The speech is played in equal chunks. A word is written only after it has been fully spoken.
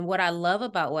What I love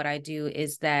about what I do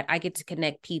is that I get to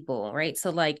connect people, right? So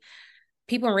like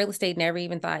people in real estate never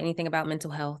even thought anything about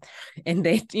mental health. And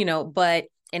but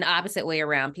an opposite way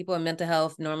around. People in mental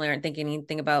health normally aren't thinking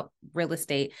anything about real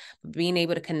estate, but being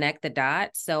able to connect the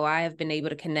dots. So I have been able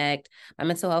to connect my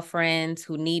mental health friends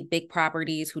who need big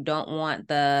properties, who don't want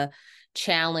the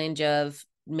challenge of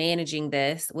managing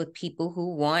this, with people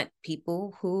who want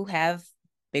people who have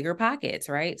bigger pockets,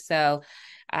 right? So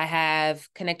I have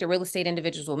connected real estate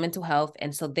individuals with mental health.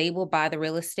 And so they will buy the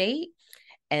real estate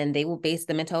and they will base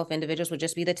the mental health individuals would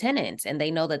just be the tenants. And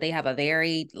they know that they have a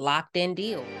very locked in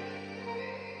deal.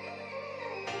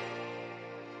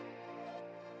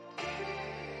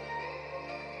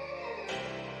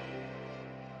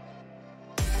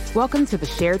 Welcome to the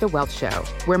Share the Wealth Show,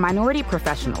 where minority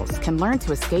professionals can learn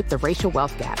to escape the racial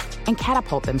wealth gap and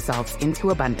catapult themselves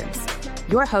into abundance.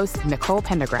 Your host, Nicole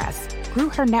Pendergrass, grew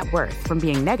her net worth from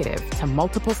being negative to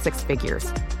multiple six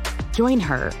figures. Join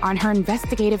her on her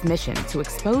investigative mission to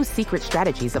expose secret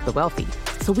strategies of the wealthy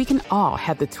so we can all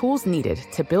have the tools needed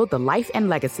to build the life and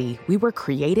legacy we were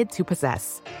created to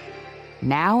possess.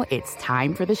 Now it's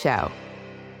time for the show.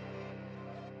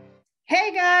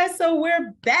 Hey guys, so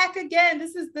we're back again.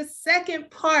 This is the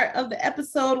second part of the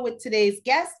episode with today's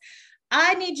guest.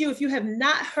 I need you, if you have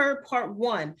not heard part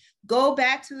one, go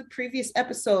back to the previous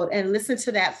episode and listen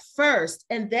to that first,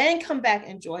 and then come back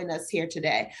and join us here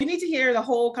today. You need to hear the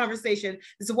whole conversation.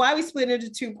 This is why we split into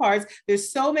two parts.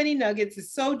 There's so many nuggets.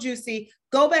 It's so juicy.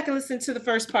 Go back and listen to the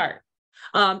first part.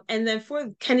 And then for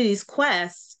Kennedy's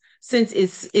Quest, since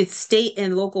it's state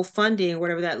and local funding,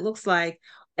 whatever that looks like,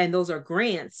 and those are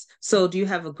grants. So do you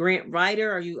have a grant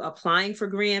writer? Are you applying for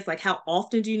grants? Like how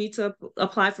often do you need to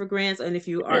apply for grants? And if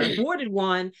you are awarded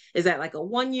one, is that like a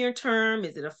 1-year term?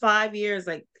 Is it a 5 years,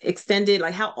 like extended?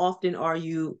 Like how often are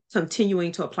you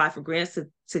continuing to apply for grants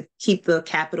to keep the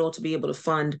capital to be able to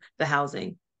fund the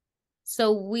housing?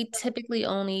 So we typically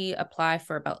only apply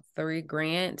for about 3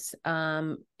 grants,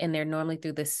 and they're normally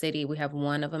through the city. We have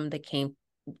one of them that came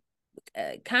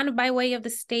kind of by way of the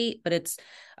state, but it's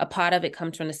a pot of it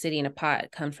comes from the city and a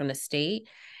pot comes from the state.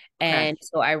 And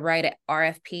so I write an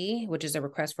RFP, which is a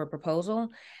request for a proposal,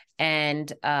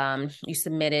 and you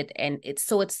submit it, and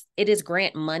it is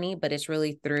grant money, but it's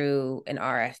really through an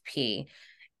RFP,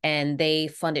 and they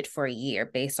fund it for a year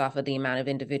based off of the amount of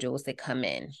individuals that come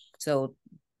in. So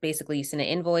basically you send an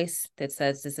invoice that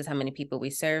says this is how many people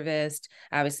we serviced.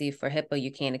 Obviously for HIPAA,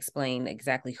 you can't explain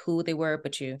exactly who they were,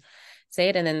 but you say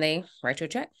it and then they write you a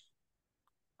check.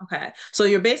 Okay. So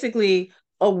you're basically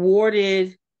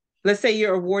awarded, let's say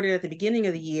you're awarded at the beginning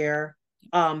of the year,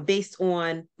 based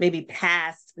on maybe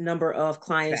past number of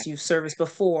clients you've serviced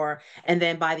before. And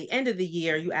then by the end of the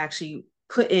year, you actually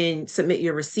submit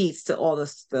your receipts to all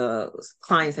the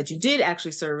clients that you did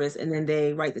actually service, and then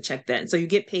they write the check then. So you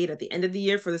get paid at the end of the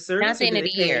year for the service? Not the end of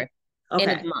the year. Okay.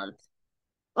 End of the month.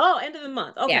 Oh, end of the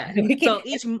month. Okay. Yeah. So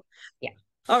each... Yeah.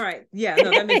 All right. Yeah, no,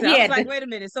 that makes sense. I was like, wait a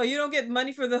minute. So you don't get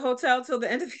money for the hotel till the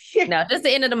end of the year? No, just the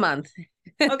end of the month.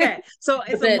 Okay. So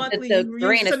it's a monthly,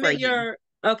 you submit your,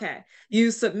 okay.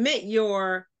 You submit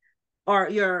your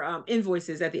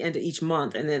invoices at the end of each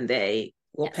month, and then they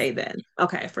will pay then.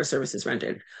 Okay. For services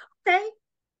rendered. Okay.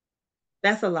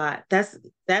 That's a lot. But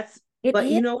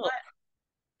you know what?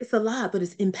 It's a lot, but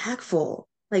it's impactful.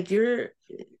 Like you're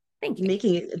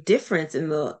making a difference in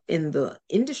the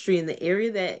industry, in the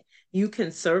area that you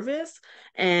can service.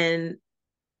 And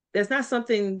that's not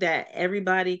something that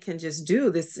everybody can just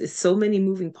do. This is so many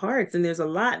moving parts, and there's a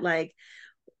lot. Like,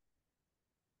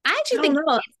 I actually think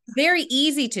it's very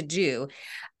easy to do.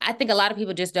 I think a lot of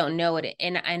people just don't know it.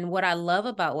 And what I love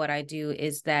about what I do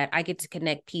is that I get to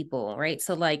connect people, right?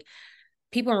 So like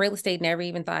people in real estate never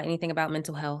even thought anything about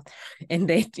mental health. And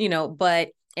they,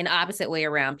 but an opposite way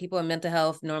around. People in mental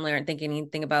health normally aren't thinking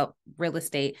anything about real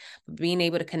estate, but being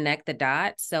able to connect the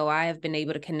dots. So I have been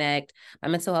able to connect my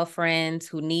mental health friends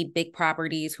who need big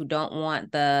properties, who don't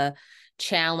want the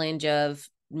challenge of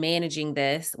managing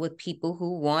this, with people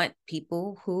who want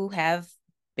people who have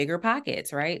bigger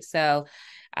pockets, right? So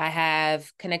I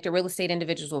have connected real estate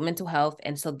individuals with mental health,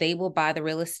 and so they will buy the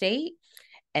real estate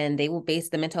and they will base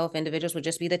the mental health individuals would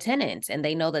just be the tenants. And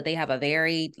they know that they have a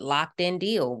very locked in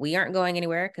deal. We aren't going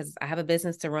anywhere because I have a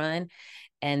business to run,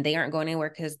 and they aren't going anywhere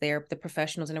because they're the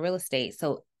professionals in the real estate.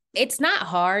 So it's not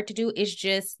hard to do. It's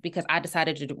just because I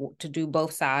decided to do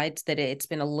both sides that it's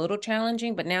been a little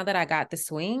challenging, but now that I got the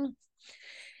swing,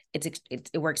 it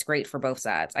works great for both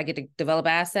sides. I get to develop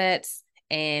assets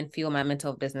and fuel my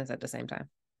mental business at the same time.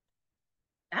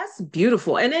 That's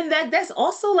beautiful. And then that's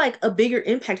also like a bigger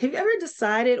impact. Have you ever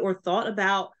decided or thought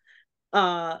about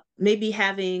maybe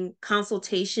having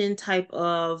consultation type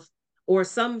of or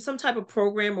some type of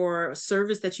program or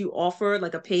service that you offer,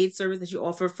 like a paid service that you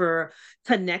offer for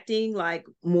connecting like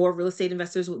more real estate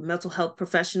investors with mental health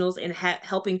professionals and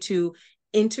helping to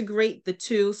integrate the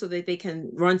two so that they can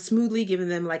run smoothly, giving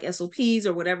them like SOPs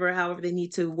or whatever, however they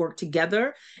need to work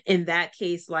together. In that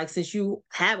case, like since you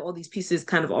have all these pieces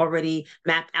kind of already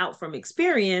mapped out from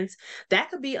experience, that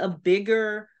could be a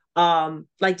bigger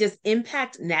like just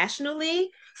impact nationally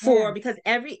because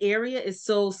every area is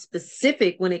so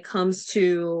specific when it comes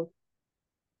to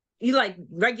you like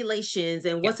regulations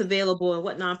and what's available and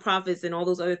what nonprofits and all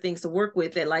those other things to work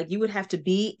with, that like you would have to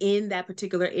be in that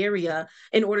particular area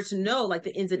in order to know like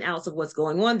the ins and outs of what's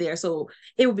going on there. So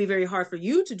it would be very hard for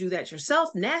you to do that yourself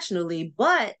nationally,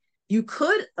 but you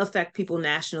could affect people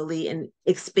nationally and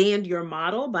expand your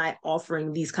model by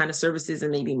offering these kind of services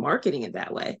and maybe marketing it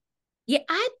that way. Yeah,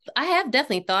 I have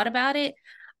definitely thought about it.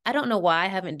 I don't know why I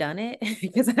haven't done it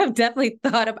because I've definitely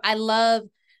I love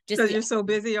just because you're so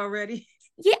busy already.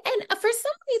 Yeah, and for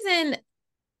some reason,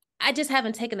 I just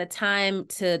haven't taken the time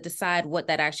to decide what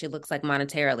that actually looks like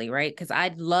monetarily, right? Because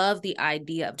I love the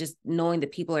idea of just knowing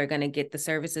that people are going to get the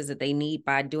services that they need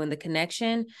by doing the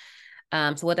connection.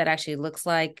 So what that actually looks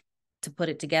like to put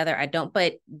it together, I don't.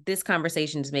 But this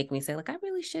conversation is making me say, like, I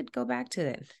really should go back to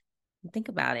it and think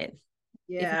about it.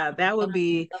 Yeah, that would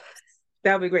be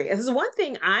great. This is one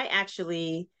thing I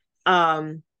actually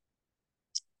have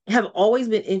always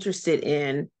been interested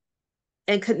in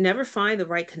and could never find the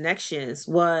right connections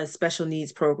was special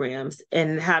needs programs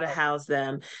and how to house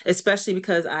them, especially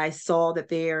because I saw that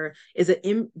there is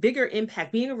a bigger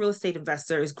impact. Being a real estate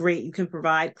investor is great. You can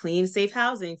provide clean, safe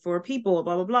housing for people,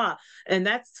 blah, blah, blah. And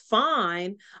that's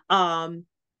fine.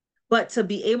 But to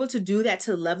be able to do that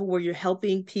to a level where you're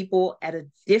helping people at a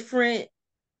different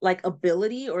like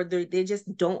ability, or they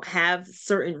just don't have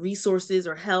certain resources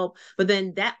or help. But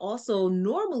then that also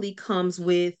normally comes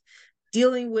with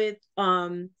dealing with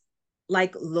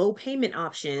like low payment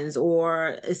options,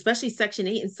 or especially Section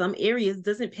 8 in some areas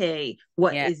doesn't pay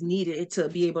what is needed to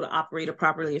be able to operate it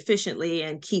properly, efficiently,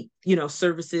 and keep,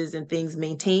 services and things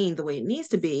maintained the way it needs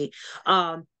to be.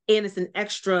 And it's an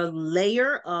extra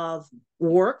layer of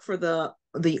work for the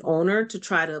owner to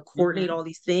try to coordinate all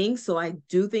these things. So I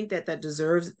do think that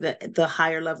deserves the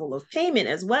higher level of payment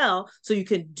as well. So you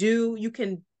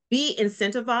can be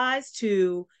incentivized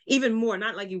to even more,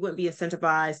 not like you wouldn't be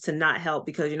incentivized to not help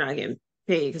because you're not getting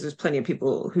paid, because there's plenty of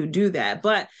people who do that,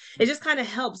 but it just kind of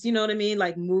helps, you know what I mean?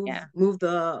 Like move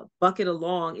the bucket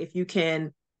along if you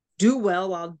can do well.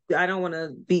 While I don't want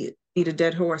to beat a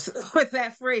dead horse with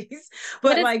that phrase,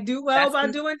 but like do well by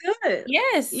doing good.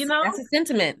 Yes. That's a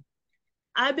sentiment.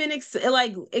 I've been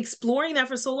exploring that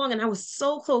for so long, and I was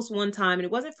so close one time, and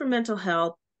it wasn't for mental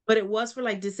health, but it was for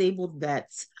like disabled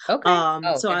vets. Okay.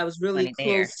 So I was really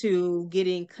close to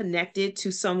getting connected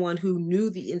to someone who knew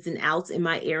the ins and outs in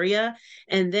my area.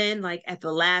 And then like at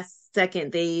the last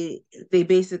second, they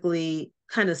basically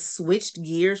kind of switched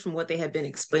gears from what they had been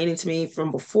explaining to me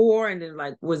from before. And then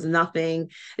like was nothing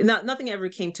ever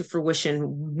came to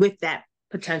fruition with that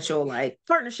potential like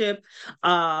partnership.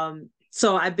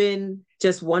 So I've been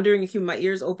just wondering, keeping my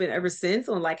ears open ever since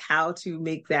on like how to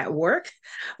make that work.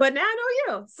 But now I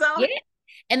know you. So yeah.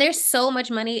 And there's so much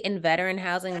money in veteran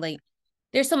housing. Like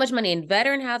there's so much money in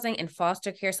veteran housing and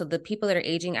foster care. So the people that are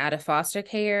aging out of foster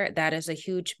care, that is a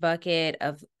huge bucket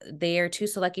of there too.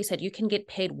 So like you said, you can get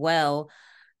paid well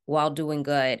while doing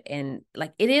good. And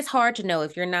like it is hard to know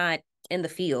if you're not in the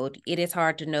field. It is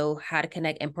hard to know how to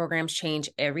connect, and programs change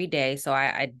every day. So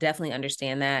I definitely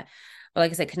understand that. But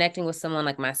like I said, connecting with someone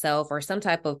like myself or some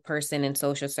type of person in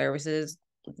social services,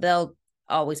 they'll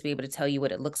always be able to tell you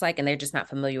what it looks like. And they're just not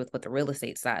familiar with what the real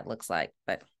estate side looks like.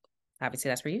 But obviously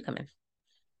that's where you come in.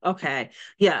 Okay.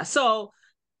 Yeah. So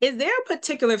is there a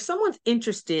particular, if someone's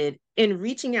interested in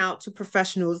reaching out to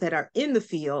professionals that are in the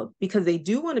field because they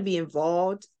do want to be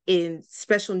involved in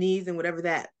special needs and whatever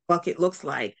that bucket looks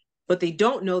like, but they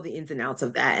don't know the ins and outs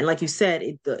of that. And like you said,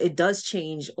 it does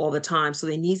change all the time. So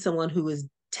they need someone who is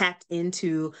tapped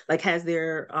into, like has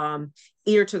their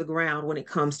ear to the ground when it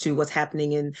comes to what's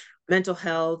happening in mental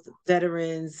health,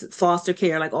 veterans, foster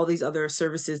care, like all these other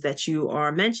services that you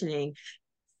are mentioning.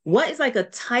 What is like a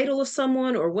title of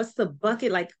someone, or what's the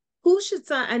bucket? Like who should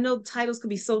sign? I know titles could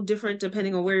be so different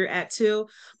depending on where you're at too,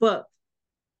 but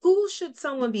who should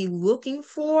someone be looking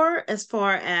for as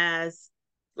far as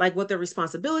like what their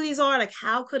responsibilities are? Like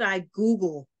how could I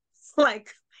Google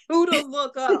like who to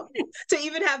look up to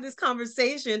even have this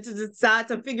conversation, to decide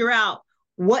to figure out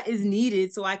what is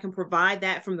needed so I can provide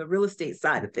that from the real estate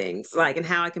side of things, like, and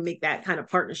how I can make that kind of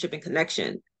partnership and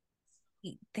connection?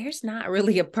 There's not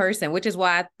really a person, which is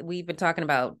why we've been talking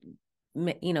about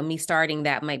me starting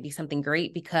that might be something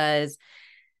great, because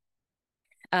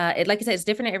like I said, it's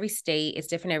different in every state, it's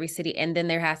different in every city. And then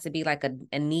there has to be like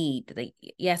a need. Like,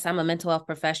 yes, I'm a mental health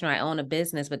professional, I own a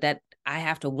business, but that I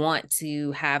have to want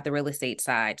to have the real estate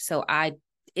side. So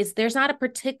there's not a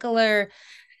particular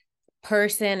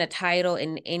person, a title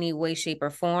in any way, shape,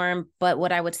 or form. But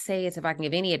what I would say is, if I can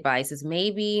give any advice, is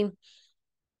maybe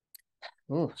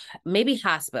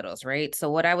hospitals, right? So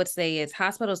what I would say is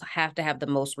hospitals have to have the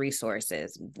most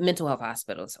resources, mental health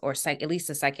hospitals, or at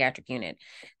least a psychiatric unit.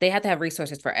 They have to have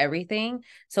resources for everything.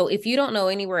 So if you don't know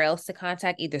anywhere else to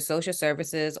contact, either social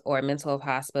services or a mental health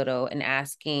hospital, and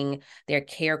asking their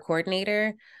care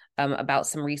coordinator about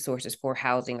some resources for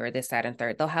housing or this, that, and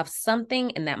third, they'll have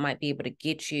something, and that might be able to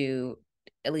get you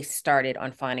at least started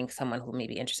on finding someone who may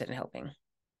be interested in helping.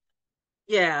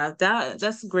 Yeah,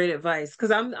 that's great advice.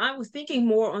 Because I was thinking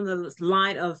more on the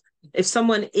line of, if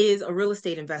someone is a real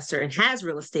estate investor and has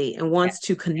real estate and wants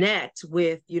to connect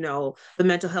with, the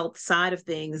mental health side of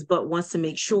things, but wants to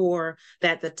make sure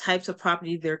that the types of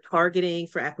property they're targeting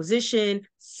for acquisition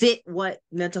fit what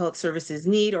mental health services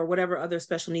need, or whatever other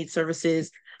special needs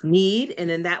services need. And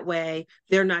then that way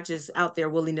they're not just out there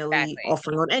willy-nilly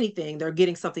offering on anything. They're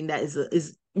getting something that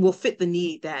is will fit the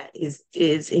need that is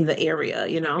in the area.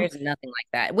 There's nothing like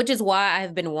that, which is why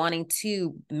I've been wanting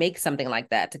to make something like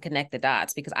that to connect the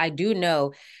dots, because I do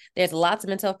know there's lots of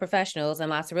mental health professionals and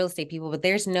lots of real estate people, but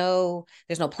there's no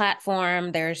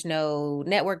platform, there's no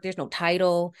network, there's no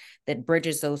title that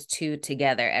bridges those two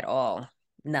together at all.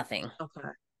 Nothing. Okay.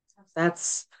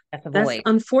 That's a void.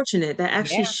 Unfortunate. That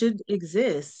actually should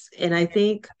exist. And I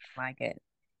think like it.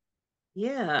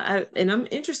 Yeah, I'm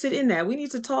interested in that. We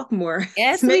need to talk more.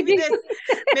 Yes, maybe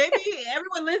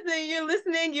everyone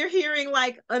listening, you're hearing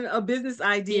like a business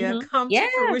idea come to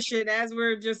fruition as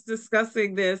we're just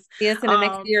discussing this. Yes, in the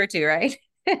next year or two, right?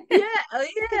 Yeah.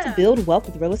 To build wealth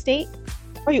with real estate?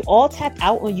 Are you all tapped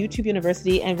out on YouTube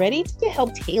University and ready to get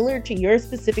help tailored to your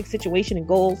specific situation and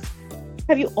goals?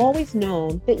 Have you always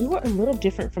known that you are a little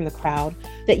different from the crowd,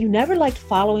 that you never liked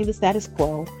following the status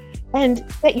quo, and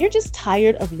that you're just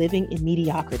tired of living in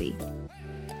mediocrity?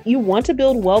 You want to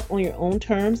build wealth on your own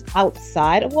terms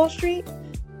outside of Wall Street?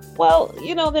 Well,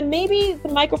 then maybe the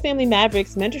Microfamily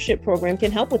Mavericks mentorship program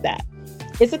can help with that.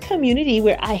 It's a community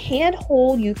where I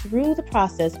handhold you through the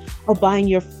process of buying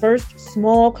your first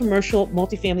small commercial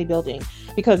multifamily building,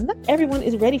 because not everyone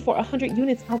is ready for 100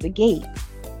 units out the gate.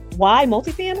 Why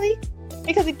multifamily?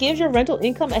 Because it gives your rental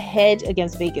income a hedge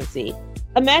against vacancy.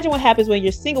 Imagine what happens when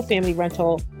your single family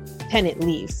rental tenant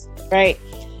leaves, right?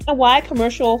 And why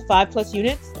commercial 5+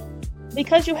 units?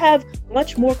 Because you have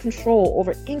much more control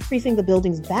over increasing the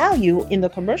building's value in the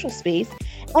commercial space,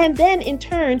 and then in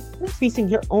turn, increasing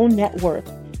your own net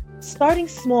worth. Starting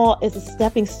small is a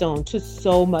stepping stone to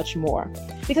so much more,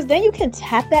 because then you can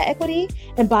tap that equity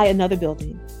and buy another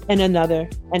building and another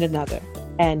and another,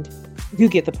 and you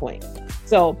get the point.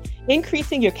 So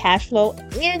increasing your cash flow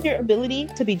and your ability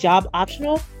to be job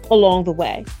optional along the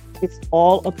way. It's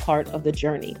all a part of the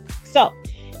journey. So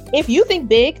if you think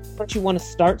big, but you want to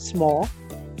start small,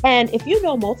 and if you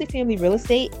know multifamily real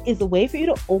estate is the way for you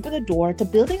to open the door to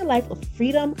building a life of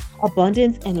freedom,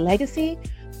 abundance, and legacy,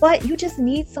 but you just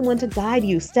need someone to guide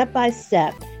you step by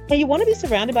step, and you want to be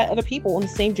surrounded by other people on the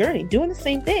same journey, doing the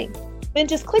same thing, then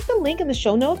just click the link in the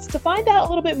show notes to find out a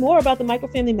little bit more about the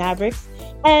Microfamily Mavericks.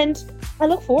 And I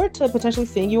look forward to potentially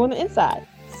seeing you on the inside.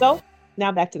 So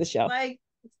now back to the show. Like,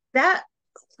 that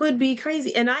would be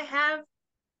crazy. And I'm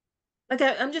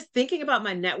just thinking about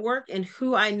my network and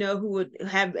who I know who would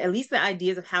have at least the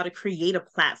ideas of how to create a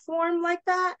platform like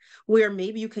that, where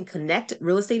maybe you can connect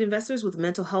real estate investors with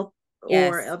mental health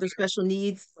or other special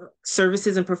needs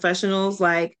services and professionals,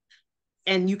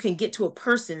 and you can get to a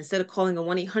person instead of calling a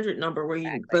 1-800 number where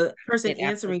the person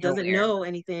answering doesn't know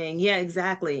anything. Yeah,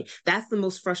 exactly. That's the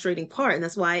most frustrating part. And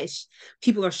that's why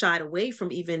people are shied away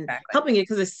from even helping it,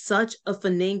 because it's such a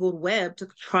finagled web to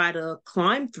try to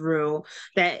climb through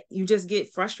that you just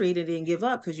get frustrated and give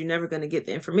up, because you're never going to get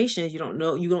the information. You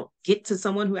don't get to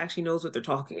someone who actually knows what they're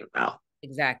talking about.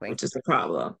 Exactly. Which is the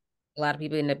problem. A lot of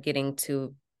people end up getting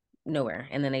to nowhere,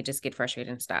 and then they just get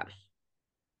frustrated and stop.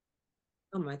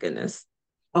 Oh my goodness.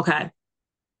 Okay.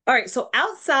 All right. So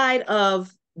outside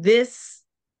of this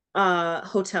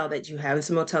hotel that you have, this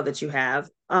motel that you have,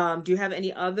 do you have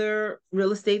any other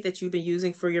real estate that you've been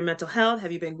using for your mental health?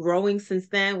 Have you been growing since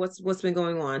then? What's been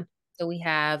going on? So we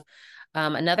have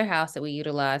another house that we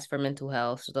utilize for mental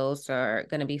health. So those are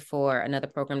going to be for another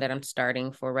program that I'm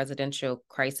starting for residential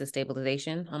crisis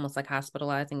stabilization, almost like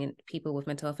hospitalizing people with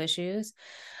mental health issues.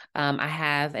 I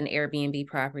have an Airbnb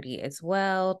property as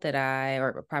well or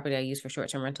a property I use for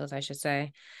short-term rentals, I should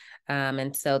say.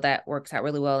 And so that works out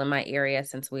really well in my area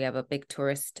since we have a big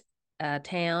tourist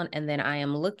town. And then I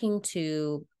am looking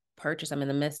to purchase, I'm in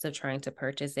the midst of trying to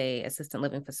purchase a assisted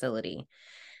living facility.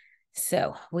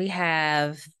 So we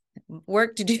have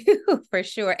work to do for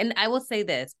sure. And I will say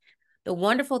this, the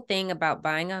wonderful thing about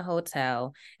buying a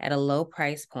hotel at a low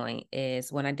price point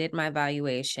is when I did my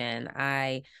valuation,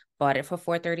 I bought it for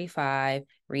 $435,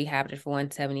 rehabbed it for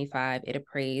 $175. It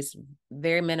appraised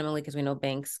very minimally because we know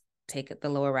banks take the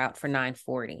lower route for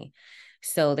 $940.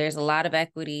 So there's a lot of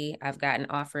equity. I've gotten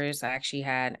offers. I actually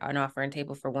had an offer on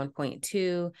table for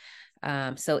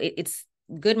 1.2. So it's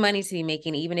good money to be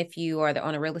making, even if you are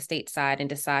on a real estate side and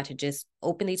decide to just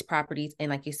open these properties and,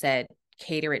 like you said,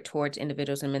 cater it towards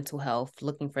individuals in mental health,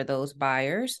 looking for those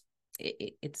buyers.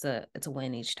 It's a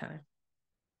win each time.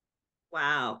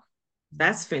 Wow,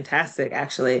 that's fantastic,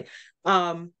 actually.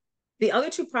 The other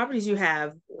two properties you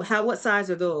have, what size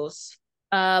are those?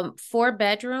 4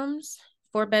 bedrooms.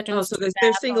 4 bedrooms. Oh, so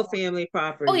they're single family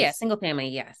properties. Oh yeah, single family.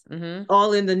 Yes. Mm-hmm.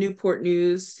 All in the Newport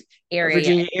News area,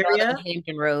 Virginia area. area.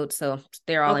 Hampton Road, so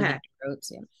they're all in Hampton Roads.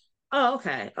 Yeah. Oh,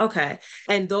 okay, okay.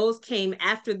 And those came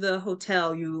after the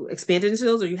hotel. You expanded into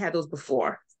those, or you had those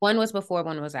before? One was before,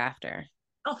 one was after.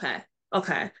 Okay,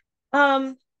 okay.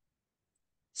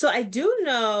 So I do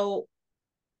know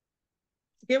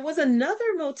there was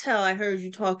another motel I heard you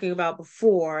talking about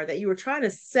before that you were trying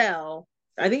to sell.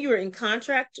 I think you were in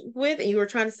contract with and you were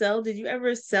trying to sell. Did you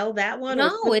ever sell that one or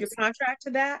flip your contract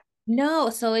to that? No,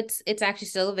 so it's actually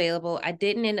still available. I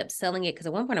didn't end up selling it because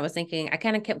at one point I was thinking, I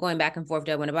kind of kept going back and forth.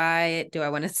 Do I want to buy it? Do I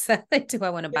want to sell it? Do I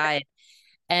want to buy it?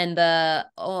 And the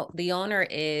owner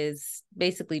is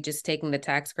basically just taking the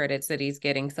tax credits that he's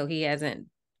getting. So he hasn't,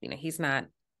 he's not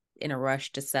in a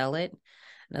rush to sell it.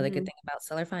 Another good thing about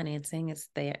seller financing is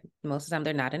most of the time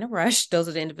they're not in a rush. Those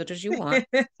are the individuals you want.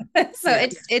 So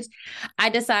I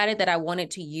decided that I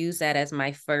wanted to use that as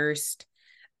my first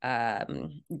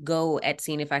go at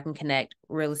seeing if I can connect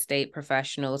real estate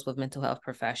professionals with mental health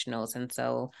professionals. And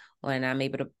so when I'm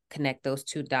able to connect those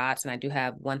two dots, and I do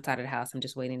have one side of the house, I'm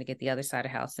just waiting to get the other side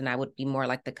of the house, and I would be more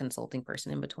like the consulting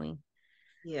person in between.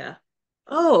 Yeah.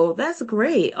 Oh, that's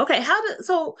great. Okay.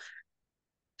 So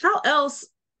how else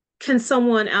can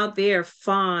someone out there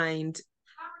find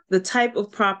the type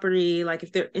of property, like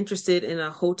if they're interested in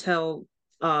a hotel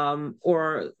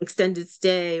or extended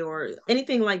stay or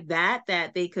anything like that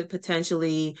they could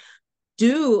potentially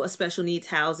do a special needs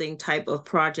housing type of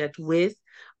project with,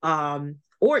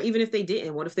 or even if they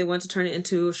didn't, what if they want to turn it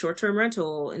into a short-term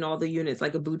rental in all the units,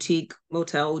 like a boutique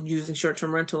motel using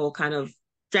short-term rental kind of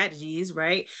strategies,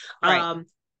 right? How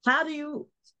do you,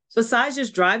 besides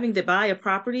just driving to buy a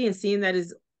property and seeing that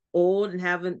is old and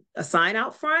having a sign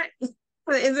out front,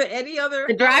 is there any other?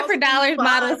 The drive for dollars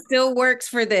model still works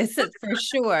for this, for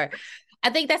sure. I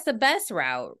think that's the best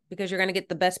route because you're going to get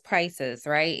the best prices,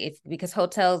 right? Because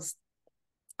hotels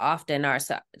often are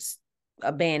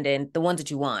abandoned, the ones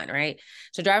that you want, right?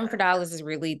 So driving for dollars is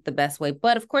really the best way.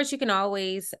 But of course, you can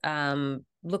always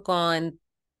look on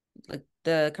like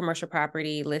the commercial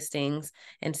property listings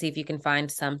and see if you can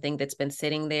find something that's been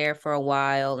sitting there for a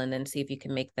while, and then see if you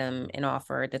can make them an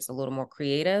offer that's a little more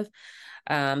creative.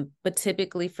 But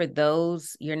typically for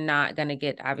those, you're not going to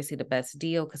get obviously the best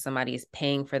deal because somebody is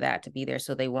paying for that to be there.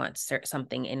 So they want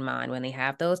something in mind when they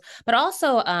have those, but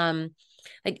also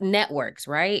like networks,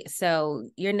 right? So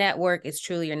your network is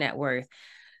truly your net worth.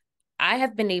 I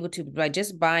have been able to, by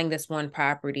just buying this one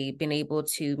property, been able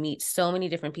to meet so many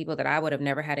different people that I would have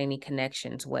never had any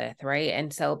connections with, right?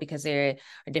 And so because they're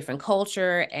a different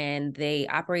culture and they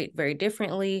operate very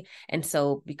differently, and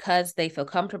so because they feel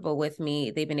comfortable with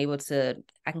me, they've been able to,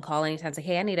 I can call anytime and say,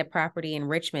 hey, I need a property in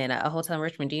Richmond, a hotel in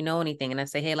Richmond. Do you know anything? And I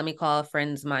say, hey, let me call a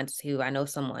friend of mine who I know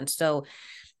someone. So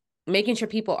making sure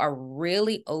people are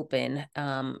really open.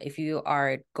 If you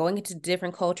are going into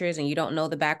different cultures and you don't know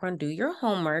the background, do your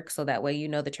homework so that way you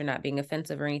know that you're not being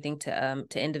offensive or anything to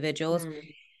individuals,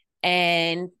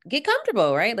 and get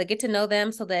comfortable, right? Like get to know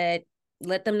them so that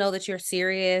let them know that you're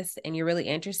serious and you're really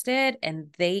interested,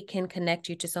 and they can connect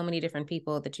you to so many different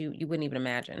people that you wouldn't even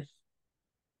imagine.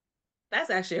 That's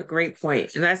actually a great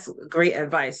point, and that's great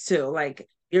advice too. Like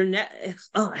your net.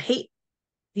 Oh, I hate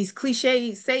these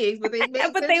cliche sayings, but they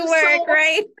make but they work,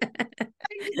 right?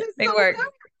 They work.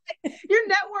 Your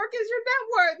network is your net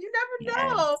worth. You never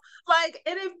know. Like,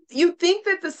 and if you think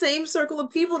that the same circle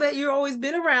of people that you've always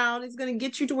been around is going to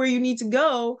get you to where you need to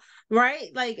go, right?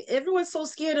 Like everyone's so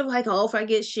scared of like, oh, if I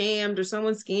get shammed or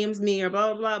someone scams me or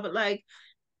blah, blah, blah. But like,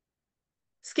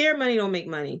 scared money don't make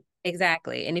money.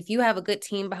 Exactly. And if you have a good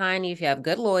team behind you, if you have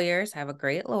good lawyers, I have a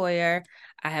great lawyer,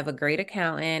 I have a great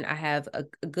accountant, I have a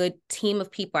good team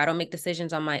of people. I don't make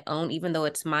decisions on my own, even though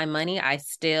it's my money. I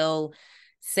still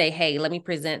say, hey, let me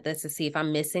present this to see if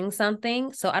I'm missing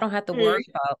something. So I don't have to worry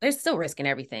about, there's still risk in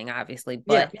everything, obviously,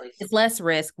 Yeah. but it's less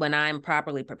risk when I'm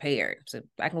properly prepared. So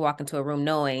I can walk into a room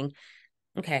knowing,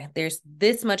 okay, there's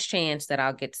this much chance that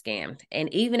I'll get scammed.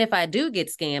 And even if I do get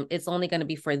scammed, it's only going to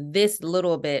be for this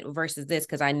little bit versus this,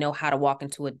 because I know how to walk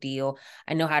into a deal.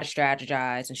 I know how to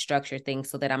strategize and structure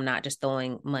things so that I'm not just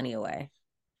throwing money away.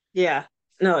 Yeah.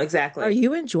 No, exactly. Are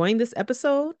you enjoying this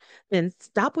episode? Then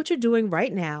stop what you're doing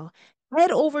right now.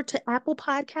 Head over to Apple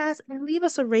Podcasts and leave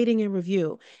us a rating and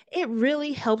review. It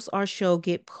really helps our show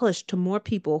get pushed to more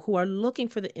people who are looking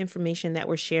for the information that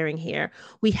we're sharing here.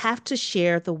 We have to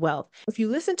share the wealth. If you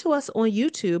listen to us on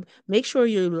YouTube, make sure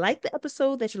you like the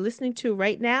episode that you're listening to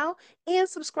right now and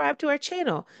subscribe to our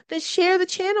channel. Then share the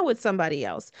channel with somebody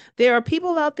else. There are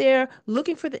people out there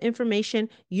looking for the information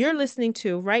you're listening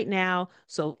to right now.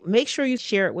 So make sure you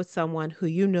share it with someone who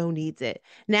you know needs it.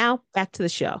 Now, back to the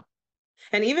show.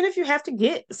 And even if you have to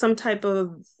get some type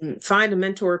of find a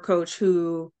mentor coach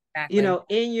who Exactly.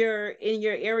 in your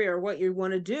area or what you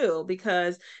want to do,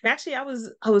 because actually I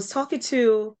was talking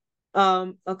to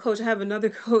a coach. I have another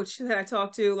coach that I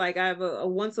talk to, like I have a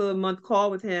once a month call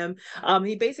with him.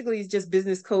 He basically is just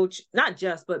business coach, not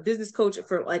just, but business coach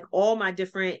for like all my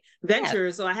different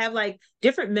ventures. So I have like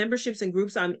different memberships and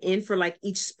groups I'm in for like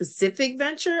each specific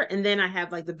venture. And then I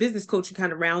have like the business coach who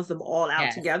kind of rounds them all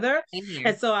out together.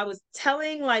 And so I was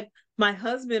telling like my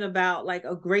husband about like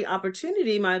a great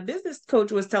opportunity my business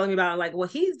coach was telling me about, like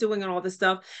what he's doing and all this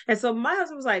stuff. And so my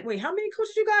husband was like, wait, how many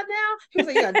coaches you got now? He was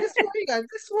like, you got this one, you got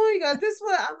this one, you got this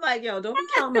one. I'm like, yo, don't be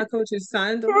counting my coaches,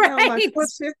 son. Don't be counting my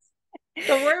coaches.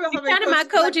 Don't worry about how many counting my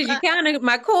coaches. You counted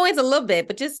my coins a little bit,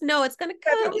 but just know it's gonna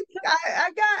come. I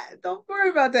got. Don't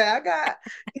worry about that. I got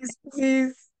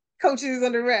these coaches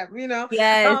under wrap.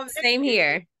 Yes, same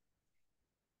here.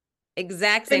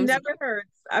 Exact same. It never hurts.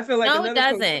 I feel like no, it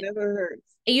doesn't. Never hurts.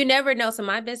 You never know. So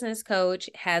my business coach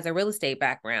has a real estate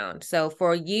background. So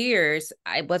for years,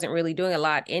 I wasn't really doing a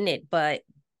lot in it, but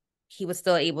he was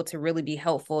still able to really be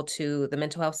helpful to the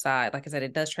mental health side. Like I said,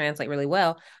 it does translate really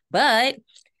well. But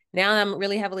now I'm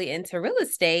really heavily into real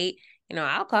estate.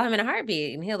 I'll call him in a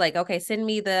heartbeat and he'll like, okay, send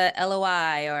me the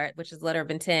LOI, or which is letter of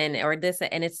intent, or this.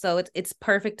 And it's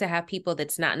perfect to have people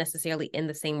that's not necessarily in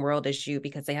the same world as you,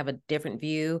 because they have a different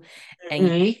view and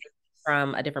you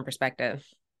from a different perspective.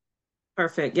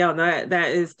 Perfect. Yeah, that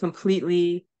is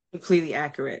completely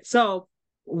accurate. So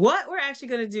what we're actually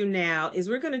going to do now is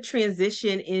we're going to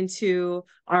transition into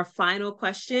our final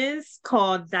questions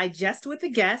called Digest with the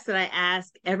Guest, that I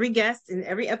ask every guest in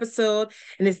every episode.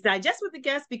 And it's Digest with the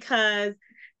Guest because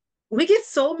we get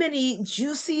so many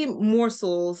juicy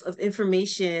morsels of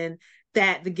information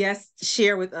that the guests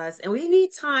share with us. And we need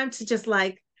time to just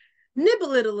like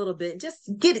nibble it a little bit, just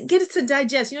get it to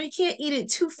digest. You can't eat it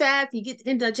too fast. You get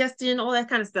indigestion, all that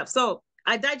kind of stuff. So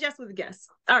I digest with the guests.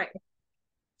 All right.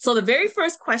 So the very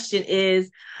first question is,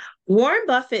 Warren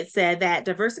Buffett said that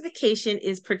diversification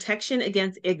is protection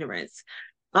against ignorance.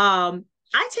 I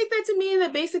take that to mean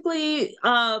that basically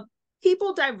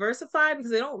people diversify because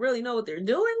they don't really know what they're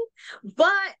doing. But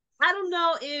I don't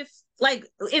know if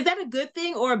is that a good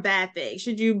thing or a bad thing?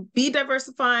 Should you be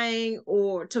diversifying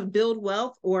or to build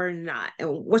wealth or not? And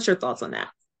what's your thoughts on that?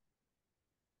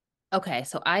 Okay,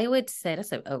 so I would say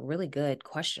that's a really good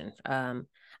question.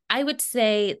 I would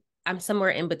say I'm somewhere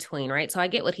in between, right? So I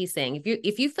get what he's saying.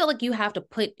 If you feel like you have to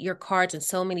put your cards in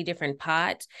so many different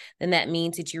pots, then that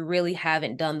means that you really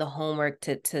haven't done the homework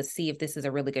to see if this is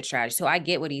a really good strategy. So I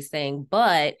get what he's saying,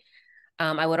 but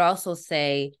I would also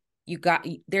say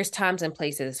there's times and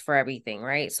places for everything,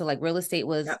 right? So like real estate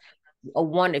was a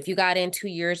one. If you got in 2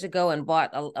 years ago and bought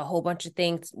a whole bunch of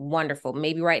things, wonderful.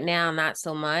 Maybe right now, not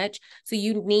so much. So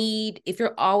if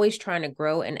you're always trying to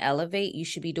grow and elevate, you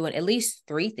should be doing at least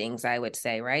 3 things, I would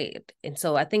say, right? And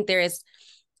so I think there is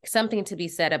something to be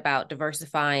said about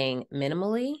diversifying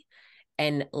minimally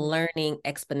and learning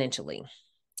exponentially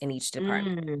in each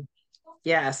department.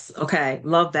 Yes. Okay.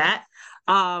 Love that.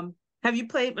 Have you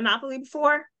played Monopoly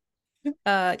before?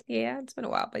 Yeah, it's been a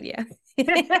while, but yeah.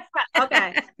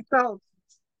 Okay. So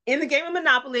in the game of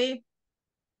Monopoly,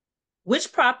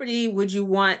 which property would you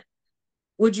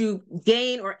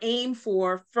gain or aim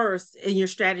for first in your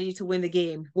strategy to win the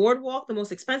game? Boardwalk, the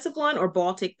most expensive one, or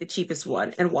Baltic, the cheapest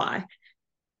one, and why?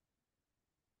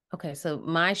 Okay, so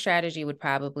my strategy would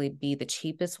probably be the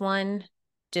cheapest one,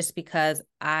 just because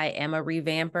I am a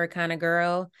revamper kind of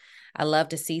girl. I love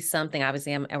to see something.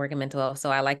 Obviously, I work in mental health,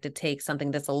 so I like to take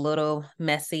something that's a little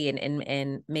messy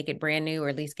and make it brand new, or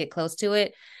at least get close to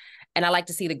it. And I like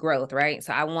to see the growth, right?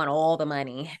 So I want all the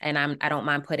money, and I don't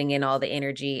mind putting in all the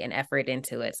energy and effort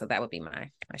into it. So that would be my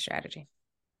strategy.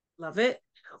 Love it.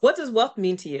 What does wealth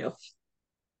mean to you?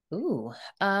 Ooh,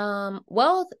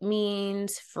 wealth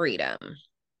means freedom.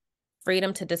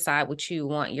 Freedom to decide what you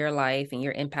want your life and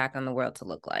your impact on the world to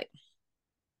look like.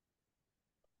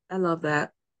 I love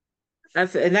that.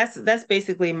 And that's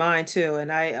basically mine too.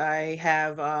 And I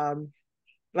have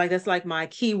like that's like my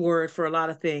key word for a lot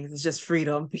of things. It's just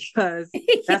freedom, because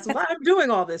that's what I'm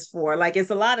doing all this for. Like, it's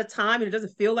a lot of time and it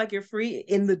doesn't feel like you're free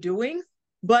in the doing,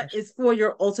 but it's for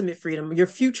your ultimate freedom, your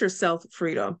future self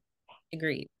freedom.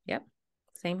 Agreed. Yep.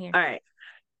 Same here. All right.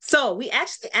 So we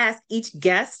actually ask each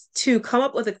guest to come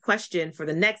up with a question for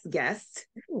the next guest.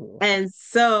 Ooh. And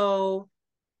so,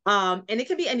 and it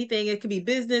can be anything. It could be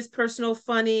business, personal,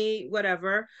 funny,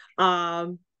 whatever.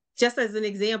 Just as an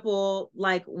example,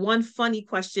 like one funny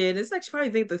question, it's actually probably,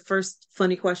 I think, the first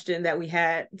funny question that we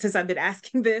had since I've been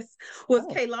asking this was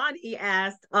Kaylani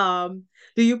asked,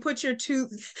 do you put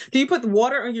the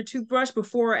water on your toothbrush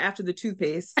before or after the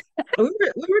toothpaste? we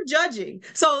were judging.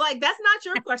 So like, that's not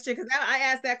your question, because I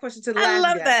asked that question to the last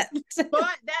love guest. that. But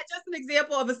that's just an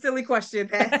example of a silly question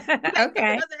that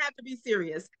okay. It doesn't have to be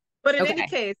serious. But in any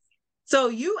case, so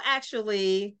you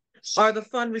actually are the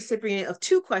fun recipient of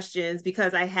two questions,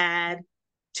 because I had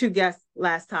two guests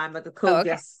last time, like a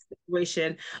co-guest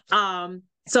situation.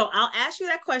 So I'll ask you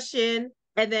that question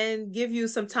and then give you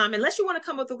some time, unless you want to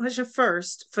come up with the question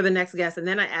first for the next guest, and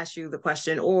then I ask you the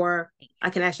question, or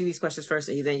I can ask you these questions first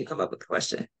and then you come up with the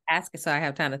question. Ask it so I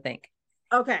have time to think.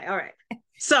 Okay, all right.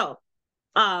 So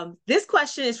this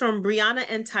question is from Brianna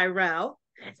and Tyrell.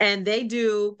 And they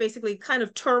do basically kind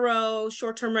of Turo,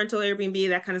 short-term rental, Airbnb,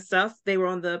 that kind of stuff. They were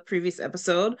on the previous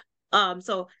episode.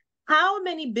 So how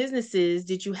many businesses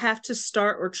did you have to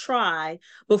start or try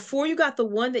before you got the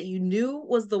one that you knew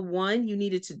was the one you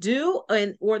needed to do,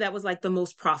 or that was like the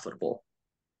most profitable?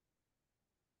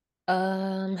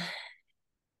 I'm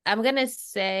gonna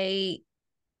say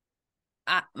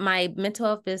my mental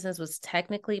health business was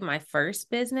technically my first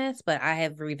business, but I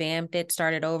have revamped it,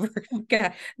 started over,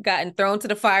 gotten thrown to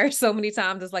the fire so many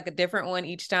times. It's like a different one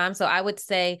each time. So I would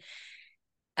say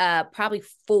probably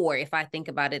 4, if I think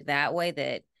about it that way,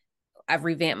 that I've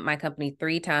revamped my company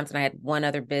 3 times and I had one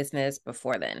other business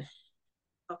before then.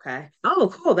 Okay.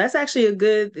 Oh, cool. That's actually a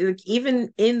good, like,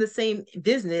 even in the same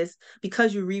business,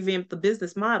 because you revamped the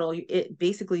business model, it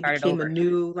basically became a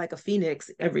new, like a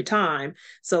phoenix every time.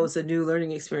 So it's a new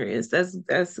learning experience.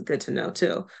 That's good to know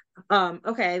too.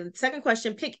 Okay. The second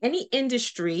question, pick any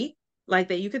industry like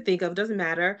that you could think of, doesn't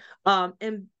matter.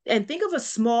 And think of a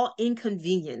small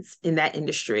inconvenience in that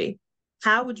industry.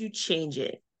 How would you change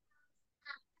it?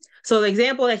 So the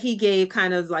example that he gave,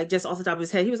 kind of like just off the top of his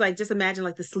head, he was like, just imagine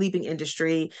like the sleeping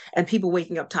industry and people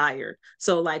waking up tired.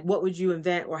 So like, what would you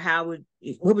invent, or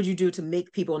what would you do to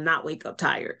make people not wake up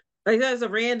tired? Like, that's a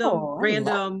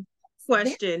random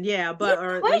question. Yeah. But,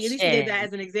 or like, at least he gave that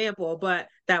as an example, but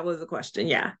that was a question.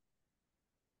 Yeah.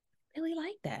 Really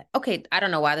like that. Okay, I don't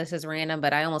know why this is random,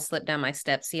 but I almost slipped down my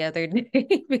steps the other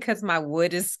day because my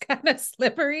wood is kind of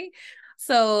slippery.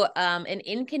 So an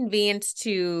inconvenience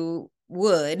to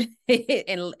wood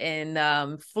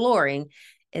and flooring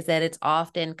is that it's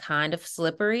often kind of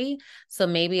slippery. So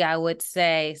maybe I would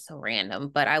say, so random,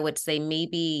 but I would say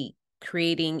maybe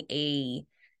creating a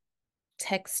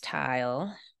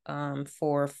textile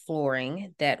for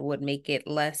flooring that would make it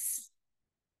less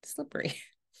slippery.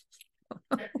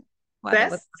 Wow,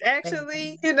 that's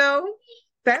actually,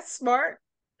 that's smart.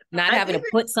 Not having to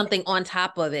put something on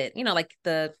top of it, like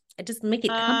just make it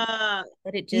come.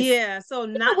 But it just, yeah. So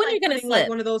not when like you're putting like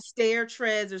one of those stair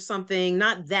treads or something,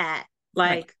 not that,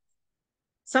 like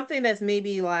something that's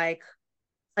maybe like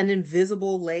an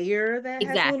invisible layer that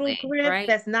has a little grip. Right?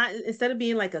 That's not, instead of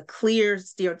being like a clear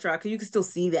steel truck, you can still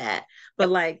see that, but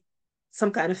like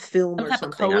some kind of film or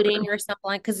something, coating or something,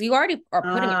 like, because you already are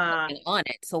putting something on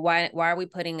it. So why are we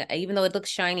putting, even though it looks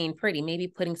shiny and pretty, maybe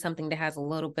putting something that has a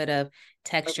little bit of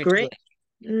texture to it.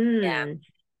 Yeah,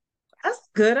 that's a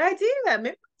good idea.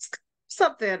 Maybe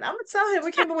something. I'm gonna tell him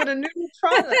we came up with a new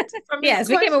product. Yes,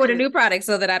 we came up with a new product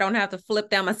so that I don't have to flip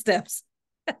down my steps.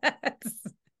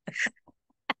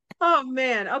 Oh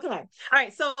man. Okay. All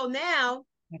right. So now,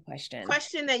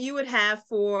 question that you would have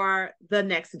for the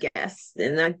next guest,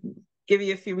 and I give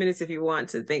you a few minutes if you want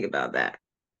to think about that.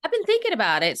 I've been thinking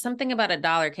about it. Something about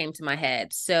 $1 came to my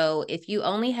head. So if you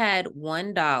only had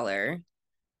 $1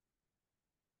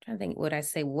 trying to think, would I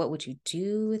say, what would you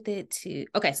do with it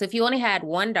okay, so if you only had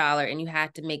 $1 and you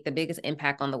had to make the biggest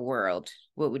impact on the world,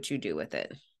 what would you do with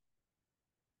it?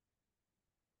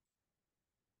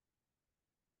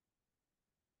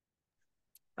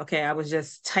 Okay, I was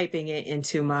just typing it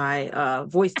into my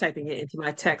voice typing it into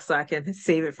my text so I can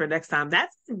save it for next time.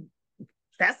 That's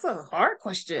a hard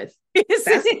question. That's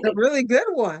a really good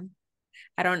one.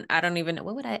 I don't even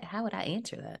know how would I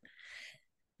answer that?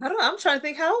 I'm trying to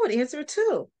think how I would answer it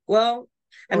too. Well,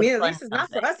 I mean, at least it's not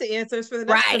for us to answer, it's for the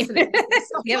next person to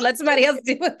answer. Yeah, let somebody else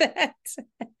deal with that.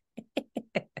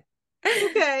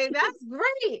 Okay, that's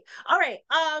great. All right.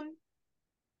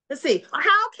 Let's see.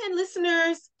 How can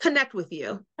listeners connect with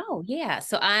you? Oh, yeah.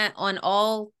 So on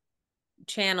all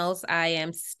channels, I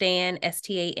am Stan,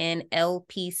 STANLPC_RE.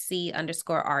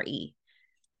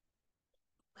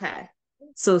 Okay.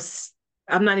 So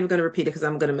I'm not even going to repeat it because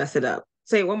I'm going to mess it up.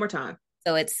 Say it one more time.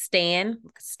 So it's Standis,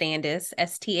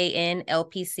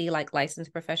 STANLPC, like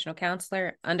licensed professional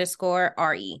counselor,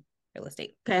 _RE, real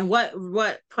estate. Okay. And what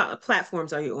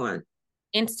platforms are you on?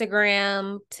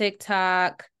 Instagram,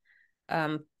 TikTok,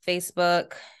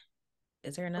 Facebook.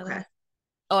 Is there another one?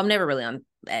 Oh, I'm never really on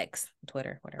X,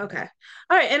 Twitter, whatever. Okay.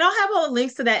 All right. And I'll have all the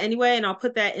links to that anyway. And I'll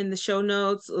put that in the show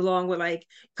notes along with like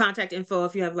contact info.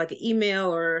 If you have like an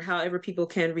email or however people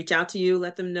can reach out to you,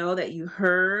 let them know that you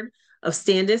heard of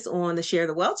Standis on the Share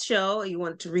the Wealth show. You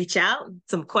want to reach out,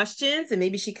 some questions, and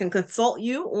maybe she can consult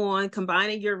you on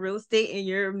combining your real estate and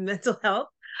your mental health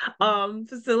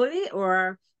facility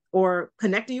or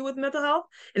connecting you with mental health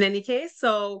in any case.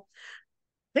 So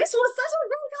this was such a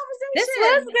great conversation. This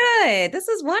was good. This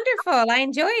was wonderful. I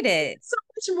enjoyed it. So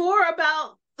much more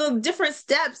about the different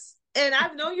steps. And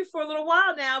I've known you for a little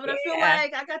while now, but I feel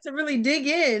like I got to really dig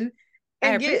in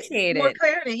and get more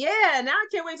clarity. Yeah, now I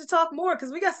can't wait to talk more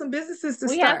because we got some businesses to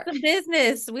start. We have some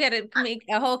business. We got to make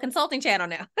a whole consulting channel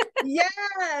now. Yes.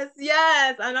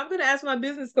 And I'm going to ask my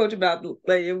business coach about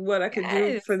like what I could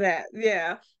do for that.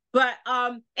 Yeah. But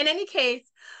in any case,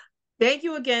 thank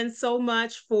you again so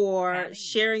much for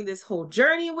sharing this whole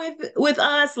journey with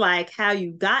us, like how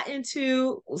you got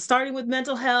into starting with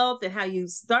mental health and how you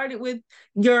started with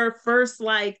your first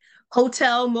like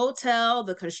hotel, motel,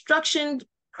 the construction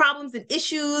problems and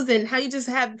issues, and how did you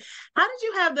have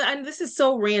and this is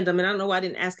so random and I don't know why I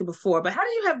didn't ask it before, but how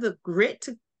did you have the grit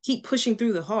to keep pushing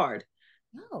through the hard?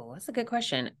 Oh, that's a good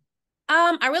question.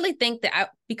 I really think that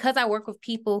because I work with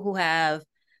people who have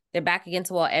their back against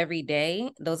the wall every day,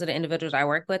 those are the individuals I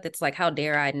work with. It's like, how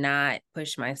dare I not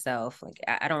push myself? Like,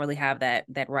 I don't really have that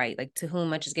right. Like, to whom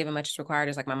much is given, much is required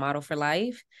is like my motto for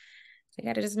life. So you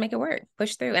got to just make it work,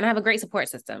 push through. And I have a great support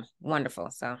system.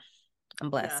 Wonderful. So I'm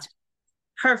blessed. Yeah.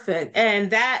 Perfect. And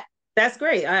that's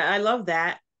great. I love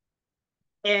that.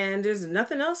 And there's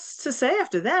nothing else to say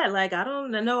after that. Like, I don't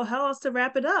know how else to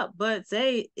wrap it up, but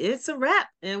say it's a wrap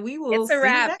and we will. It's a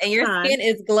wrap and your skin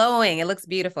is glowing. It looks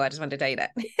beautiful. I just wanted to tell you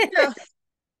that. Yeah.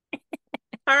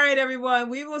 All right, everyone.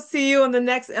 We will see you on the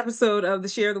next episode of the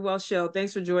Share the Wealth Show.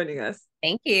 Thanks for joining us.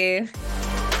 Thank you.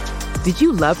 Did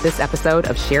you love this episode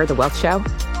of Share the Wealth Show?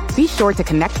 Be sure to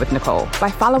connect with Nicole by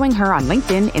following her on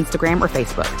LinkedIn, Instagram, or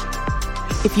Facebook.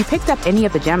 If you picked up any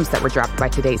of the gems that were dropped by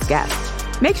today's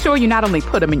guest, make sure you not only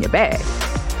put them in your bag,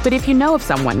 but if you know of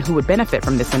someone who would benefit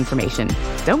from this information,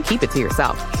 don't keep it to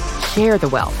yourself. Share the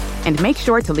wealth and make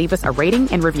sure to leave us a rating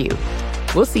and review.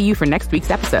 We'll see you for next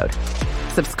week's episode.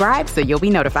 Subscribe so you'll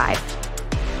be notified.